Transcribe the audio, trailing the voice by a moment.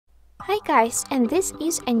Hi guys, and this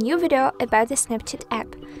is a new video about the Snapchat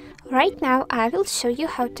app. Right now I will show you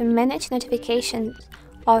how to manage notifications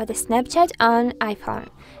of the Snapchat on iPhone.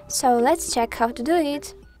 So let's check how to do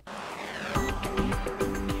it.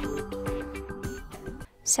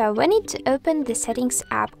 So we need to open the Settings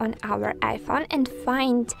app on our iPhone and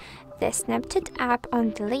find the Snapchat app on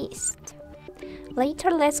the list.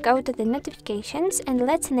 Later, let's go to the notifications and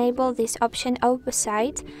let's enable this option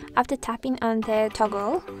opposite after tapping on the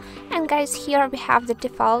toggle. And guys, here we have the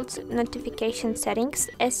default notification settings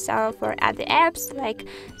as for other apps like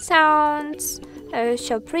sounds,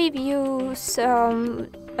 show previews,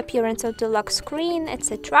 appearance of the lock screen,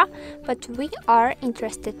 etc. But we are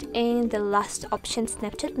interested in the last option,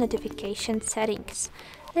 Snapchat notification settings.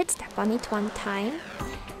 Let's tap on it one time.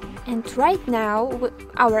 And right now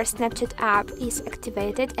our Snapchat app is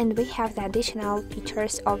activated and we have the additional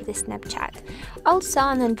features of the Snapchat. Also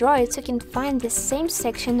on Android you can find the same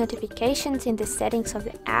section, notifications, in the settings of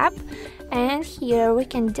the app, and here we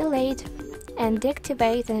can delete and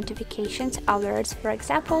deactivate the notifications alerts, for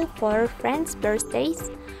example for friends'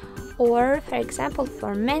 birthdays, or for example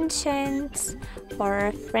for mentions,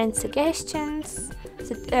 for friend suggestions,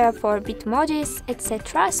 for Bitmojis,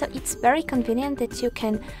 etc. So it's very convenient that you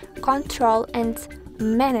can control and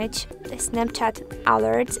manage the Snapchat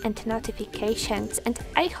alerts and notifications. And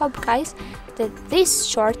I hope guys that this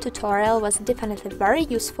short tutorial was definitely very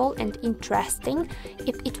useful and interesting.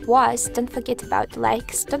 If it was, don't forget about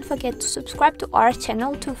likes, don't forget to subscribe to our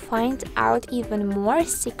channel to find out even more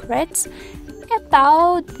secrets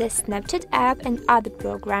about the Snapchat app and other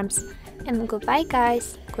programs. And goodbye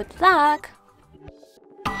guys, good luck!